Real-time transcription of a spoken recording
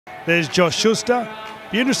There's Josh Schuster.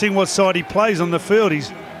 Be interesting what side he plays on the field.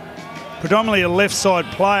 He's predominantly a left side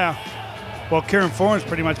player, while Kieran Foran's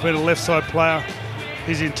pretty much been a left side player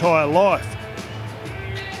his entire life.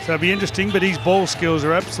 So it'll be interesting, but his ball skills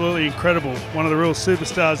are absolutely incredible. One of the real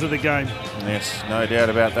superstars of the game. Yes, no doubt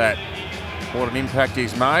about that. What an impact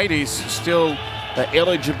he's made. He's still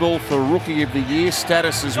eligible for Rookie of the Year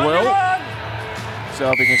status as well. So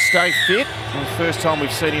if he can stay fit, and the first time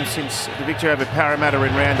we've seen him since the victory over Parramatta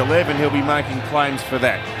in round 11, he'll be making claims for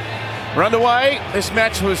that. We're underway. This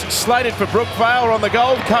match was slated for Brookvale. We're on the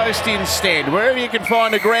Gold Coast instead. Wherever you can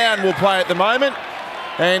find a ground, we'll play at the moment.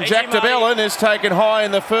 And Jack DeBellin is taken high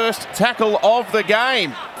in the first tackle of the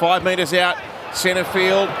game. 5 metres out, centre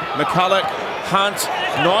field. McCulloch, Hunt.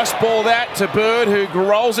 Nice ball that to Bird, who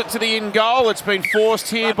rolls it to the in goal. It's been forced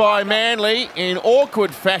here by Manly in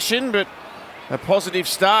awkward fashion, but a positive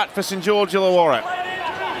start for St George Illawarra.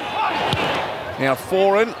 Now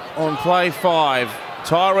Foran on play 5.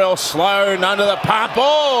 Tyrell Sloan under the pump.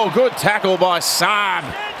 Oh, good tackle by Saab.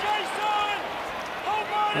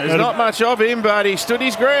 There's not much of him, but he stood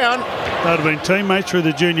his ground. They'd have been teammates through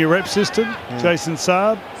the junior rep system. Jason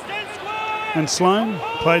Saab and Sloan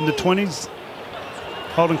played in the 20s,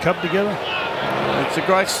 Holden Cup together. It's a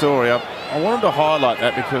great story. I wanted to highlight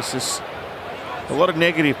that because there's a lot of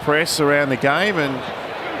negative press around the game,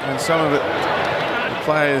 and some of it the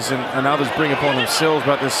players and others bring upon themselves,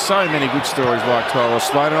 but there's so many good stories like Tyrell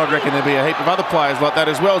Sloan, and I'd reckon there'd be a heap of other players like that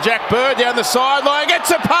as well. Jack Bird down the sideline,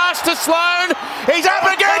 gets a pass to Sloan. He's up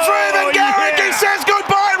against Ruben Garrick. Yeah. He says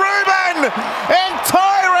goodbye, Ruben. And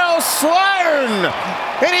Tyrell Sloan,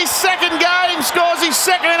 in his second game, scores his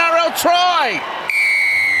second NRL try.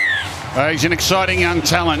 He's an exciting young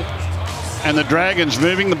talent. And the Dragons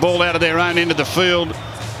moving the ball out of their own end of the field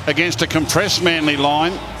against a compressed Manly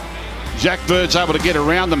line. Jack Bird's able to get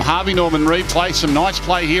around them. Harvey Norman replay, some nice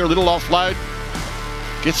play here, a little offload.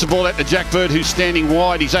 Gets the ball out to Jack Bird, who's standing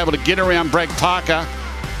wide. He's able to get around Bragg Parker.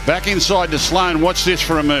 Back inside to Sloan. Watch this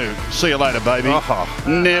for a move. See you later, baby. Oh.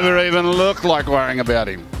 Never even looked like worrying about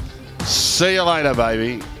him. See you later,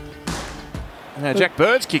 baby. Now Jack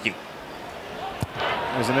Bird's kicking.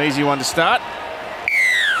 There's an easy one to start.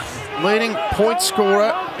 Leading point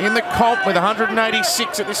scorer in the comp with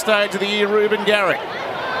 186 at this stage of the year, Ruben Garrick.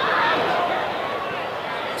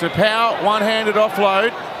 To Powell, one-handed offload,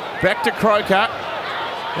 back to Croker,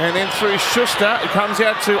 and then through Schuster, it comes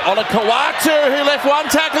out to Olakau'atu, who left one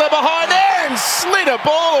tackler behind there and slid a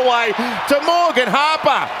ball away to Morgan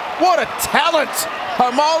Harper. What a talent,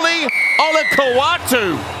 Homoli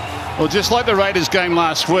Olakau'atu. Well, just like the Raiders game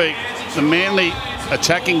last week, the Manly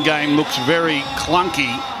attacking game looks very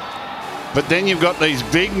clunky. But then you've got these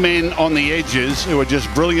big men on the edges who are just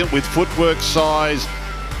brilliant with footwork, size,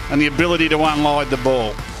 and the ability to unload the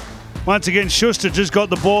ball. Once again, Schuster just got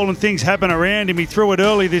the ball and things happen around him. He threw it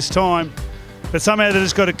early this time, but somehow they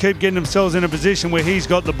just got to keep getting themselves in a position where he's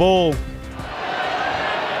got the ball.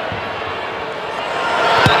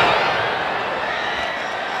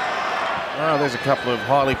 Oh, there's a couple of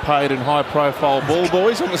highly paid and high-profile ball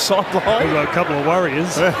boys on the sideline. We've got a couple of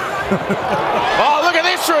warriors. Oh, look at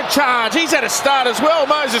this for a charge. He's had a start as well,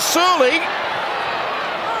 Moses Sully.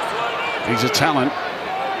 He's a talent.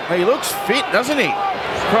 He looks fit, doesn't he?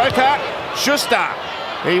 Croker, Schuster.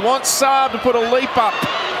 He wants Saab to put a leap up,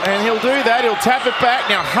 and he'll do that. He'll tap it back.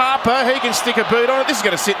 Now Harper, he can stick a boot on it. This is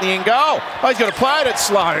going to sit in the end goal. Oh, he's got to play it at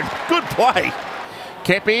Sloan. Good play.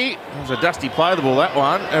 Kepi, it was a dusty play the ball, that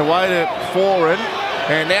one. Away to Foran.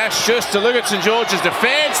 And now Schuster, look at St George's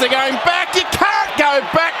defence. They're going back. You can't go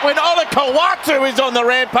back when Olakau'atu is on the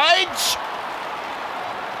rampage.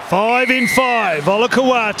 5 in 5,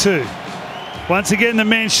 Olakau'atu. Once again, the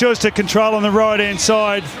man Schuster control on the right-hand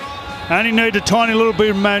side. Only need a tiny little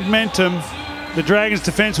bit of momentum. The Dragons'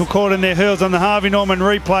 defence will caught in their heels on the Harvey Norman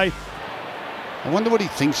replay. I wonder what he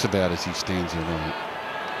thinks about as he stands there. Right?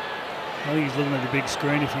 I think he's looking at the big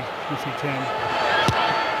screen if he can.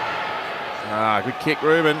 Ah, good kick,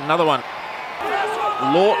 Ruben. Another one.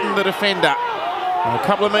 Lawton, the defender. A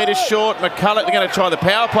couple of metres short. McCulloch, they're going to try the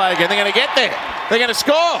power play again. They're going to get there. They're going to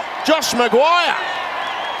score. Josh Maguire.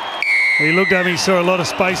 He looked at me, saw a lot of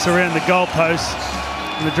space around the goalposts,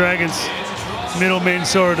 and the Dragons' middlemen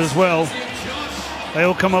saw it as well. They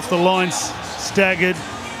all come off the lines staggered.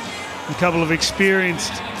 A couple of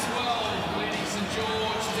experienced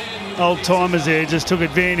old-timers there just took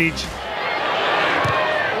advantage.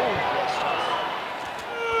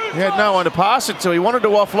 He had no one to pass it to. He wanted to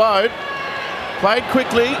offload. Played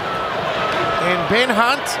quickly. And Ben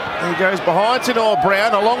Hunt, he goes behind to Noel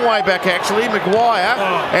Brown, a long way back actually, Maguire.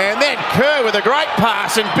 And then Kerr with a great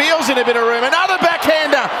pass, and Beale's in a bit of room. Another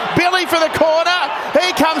backhander, Billy for the corner.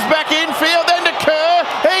 He comes back infield, then to Kerr.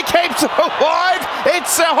 He keeps it alive.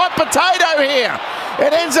 It's a hot potato here.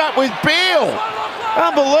 It ends up with Beale.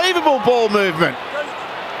 Unbelievable ball movement.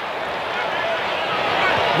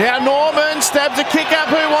 Now Norman stabs a kick up.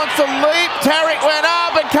 Who wants to leap? Tarek went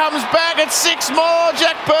up and comes back. It's 6 more.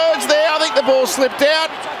 Jack Bird's there. I think the ball slipped out.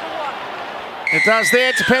 It does there.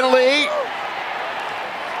 It's a penalty.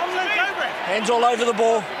 Hands all over the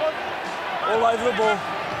ball. All over the ball.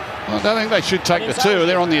 Well, I don't think they should take the 2.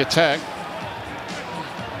 They're on the attack.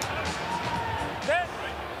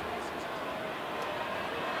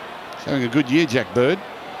 He's having a good year, Jack Bird.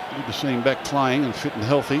 Good to see him back playing and fit and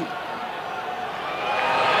healthy.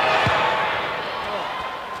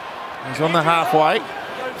 He's on the halfway.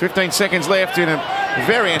 15 seconds left in a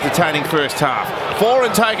very entertaining first half.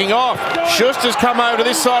 Foran taking off. Schuster's come over to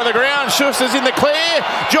this side of the ground. Schuster's in the clear.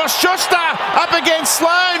 Josh Schuster up against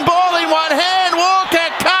Sloan. Ball in one hand. Walker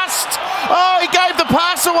cussed. Oh, he gave the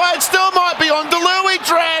pass away. It still might be on. Daly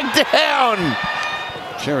dragged down.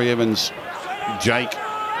 Cherry-Evans, Jake,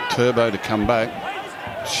 Turbo to come back.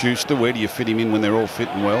 Schuster, where do you fit him in when they're all fit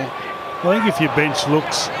and well? I think if your bench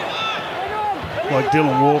looks like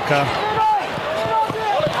Dylan Walker.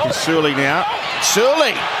 It's Surley now.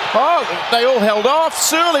 Surley. Oh, they all held off.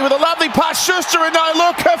 Surley with a lovely pass. Schuster and no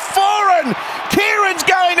look. Foran. Kieran's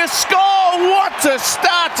going to score. What a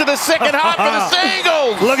start to the second half for the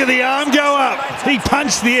Seagulls. Look at the arm go up. He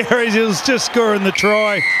punched the air as he was just scoring the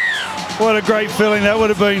try. What a great feeling that would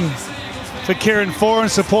have been for Kieran Foran,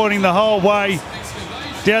 supporting the whole way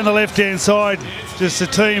down the left-hand side. Just a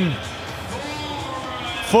team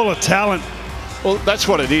full of talent. Well, that's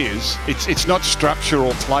what it is. It's not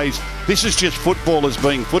structural plays. This is just footballers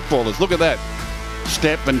being footballers. Look at that.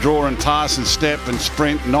 Step and draw and pass and step and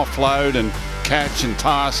sprint and offload and catch and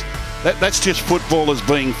pass. That's just footballers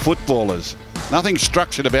being footballers. Nothing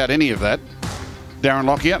structured about any of that. Darren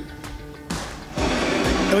Lockyer.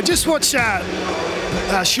 Well, just watch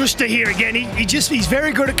Schuster here again. He's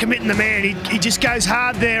very good at committing the man. He just goes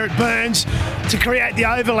hard there at Burns to create the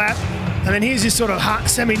overlap. And then here's this sort of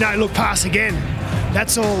semi-no-look pass again.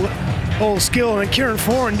 That's all skill. And Kieran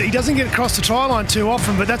Foran, he doesn't get across the try line too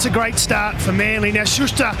often, but that's a great start for Manly. Now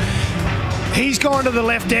Schuster, he's gone to the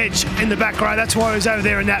left edge in the back row. That's why he was over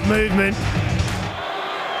there in that movement.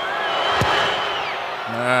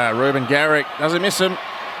 Ruben Garrick doesn't miss him.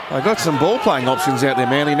 They've got some ball-playing options out there,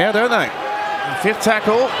 Manly, now, don't they? Fifth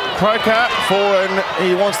tackle, Croker, Foran.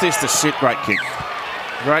 He wants this to sit. Great kick.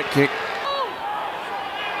 Great kick.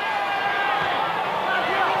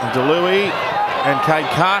 Daly and Cade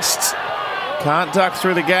Cust can't duck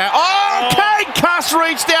through the gap. Oh, Cade Cust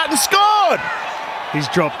reached out and scored. He's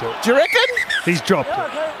dropped it. Do you reckon? He's dropped it.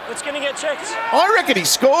 Okay, it's going to get checked. I reckon he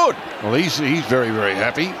scored. Well, he's very, very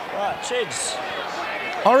happy. Right, Cheds.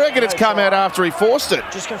 I reckon it's come out after he forced it.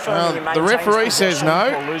 Just confirming the referee says no.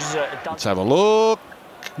 Let's have a look.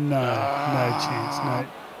 No chance, no.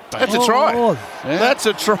 That's a try. Yeah. That's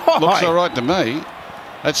a try. Looks all right to me.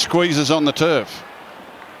 That squeezes on the turf.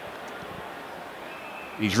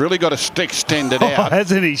 He's really got to extend it out.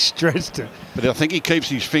 Hasn't he stretched it? But I think he keeps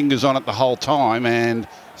his fingers on it the whole time and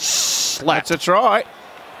slap. That's a try.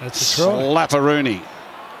 That's a try. Slap-a-rooney.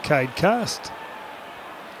 Cade Cust.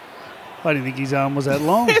 I didn't think his arm was that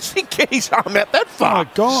long. I think get his arm out that far.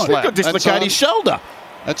 Oh, God. He could dislocate his shoulder.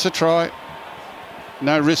 That's a try.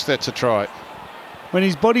 No risk, that's a try. When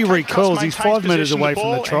his body recoils, he's 5 metres away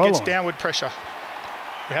from the try line. Downward pressure.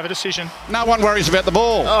 We have a decision. No one worries about the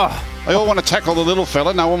ball. Oh. They all want to tackle the little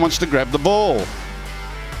fella. No one wants to grab the ball.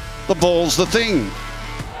 The ball's the thing.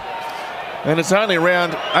 And it's only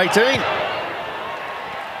round 18.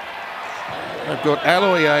 They've got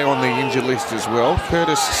Aloier on the injured list as well.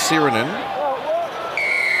 Curtis Sirenen.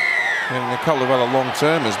 And a couple of other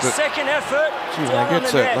long-termers. But second effort. Geez,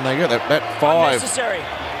 when they get that 5. Unnecessary.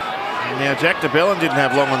 Now Jack DeBellin didn't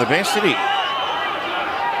have long on the bench, did he?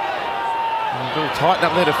 They'll tighten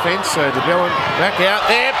up their defence, so DeBellin back out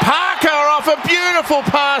there. Parker off a beautiful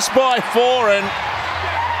pass by Foran.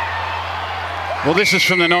 Well, this is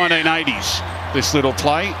from the 1980s, this little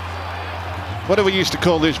play. What do we used to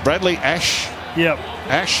call this, Bradley? Ash? Yep.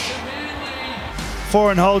 Ash?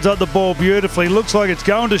 Foran holds up the ball beautifully. Looks like it's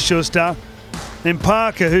going to Schuster. Then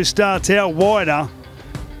Parker, who starts out wider,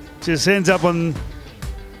 just ends up on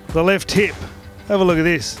the left hip. Have a look at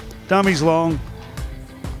this. Dummy's long.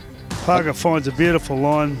 Parker finds a beautiful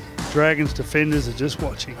line. Dragons defenders are just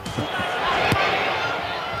watching.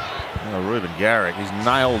 Oh, Ruben Garrick, he's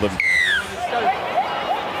nailed him.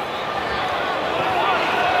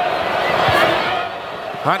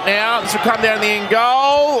 Hunt now, this will come down the end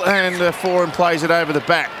goal, and the Foran plays it over the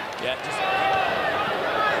back.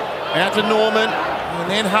 Out to Norman, and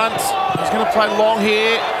then Hunt. He's going to play long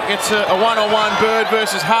here. Gets a one-on-one Bird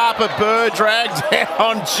versus Harper. Bird dragged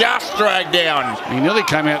down, just dragged down. He nearly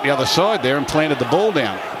came out the other side there and planted the ball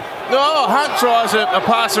down. Oh, Hunt tries a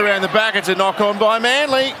pass around the back. It's a knock-on by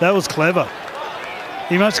Manly. That was clever.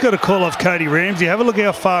 He must have got a call off Cody Ramsey. Have a look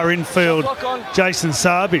how far infield Jason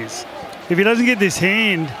Saab is. If he doesn't get this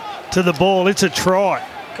hand to the ball, it's a try.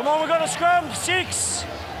 Come on, we've got a scrum. 6.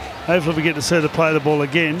 Hopefully we get to see the play the ball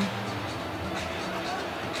again.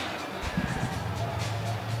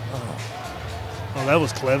 Oh, that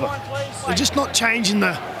was clever. They're just not changing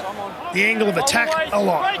the angle of attack a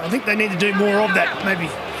lot. I think they need to do more of that. Maybe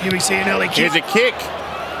here we see an early kick. Here's a kick.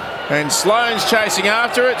 And Sloane's chasing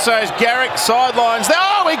after it. So is Garrick. Sidelines.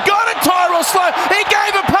 Oh, he got it, Tyrell Sloane. He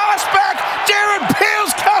gave a pass back. Jared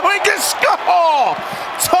Peel's going to score.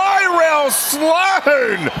 Tyrell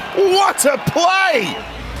Sloane. What a play.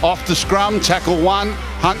 Off the scrum, tackle 1.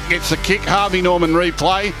 Hunt gets the kick. Harvey Norman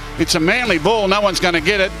replay. It's a Manly ball. No one's going to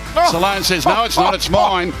get it. Sloane says, no, it's not. It's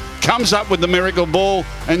mine. Comes up with the miracle ball,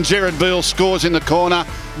 and Jared Beale scores in the corner.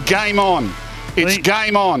 Game on. It's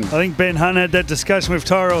game on. I think Ben Hunt had that discussion with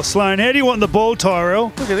Tyrell Sloane. How do you want the ball,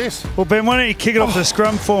 Tyrell? Look at this. Well, Ben, why don't you kick it off the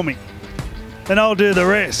scrum for me? And I'll do the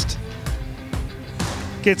rest.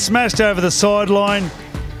 Gets smashed over the sideline.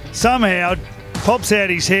 Somehow pops out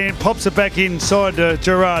his hand, pops it back inside to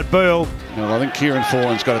Gerard Beale. Well, I think Kieran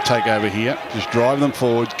Foran's got to take over here. Just drive them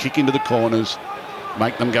forward, kick into the corners,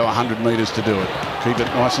 make them go 100 metres to do it. Keep it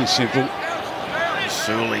nice and simple.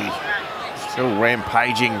 Sully still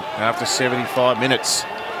rampaging after 75 minutes.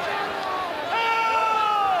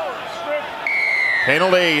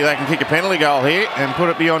 Penalty. They can kick a penalty goal here and put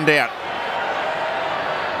it beyond doubt.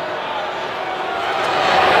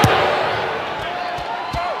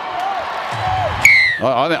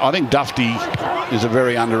 I think Dufty is a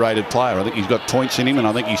very underrated player. I think he's got points in him, and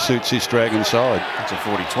I think he suits this Dragon side. It's a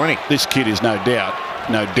 40-20. This kid is no doubt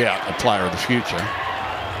a player of the future.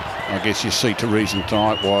 I guess you see to reason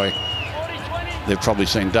tonight why they've probably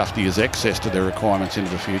seen Dufty as excess to their requirements into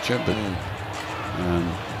the future. But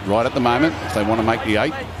right at the moment, if they want to make the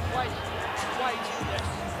 8,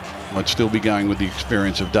 I'd still be going with the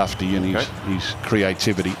experience of Dufty and his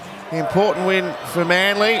creativity. Important win for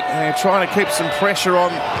Manly. They're trying to keep some pressure on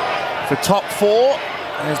for top 4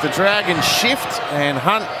 as the Dragons shift, and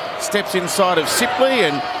Hunt steps inside of Sipley,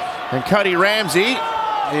 and Cody Ramsey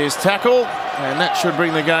is tackled, and that should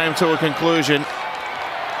bring the game to a conclusion.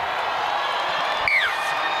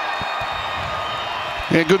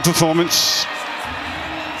 Yeah, good performance.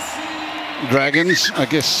 Dragons, I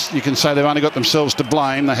guess you can say they've only got themselves to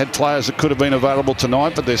blame. They had players that could have been available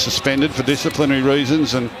tonight, but they're suspended for disciplinary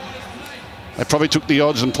reasons, and they probably took the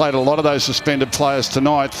odds and played a lot of those suspended players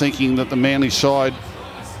tonight, thinking that the Manly side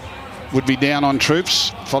would be down on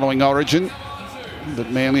troops following Origin.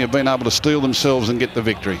 But Manly have been able to steel themselves and get the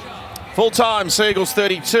victory. Full time, Seagulls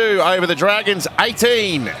 32 over the Dragons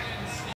 18.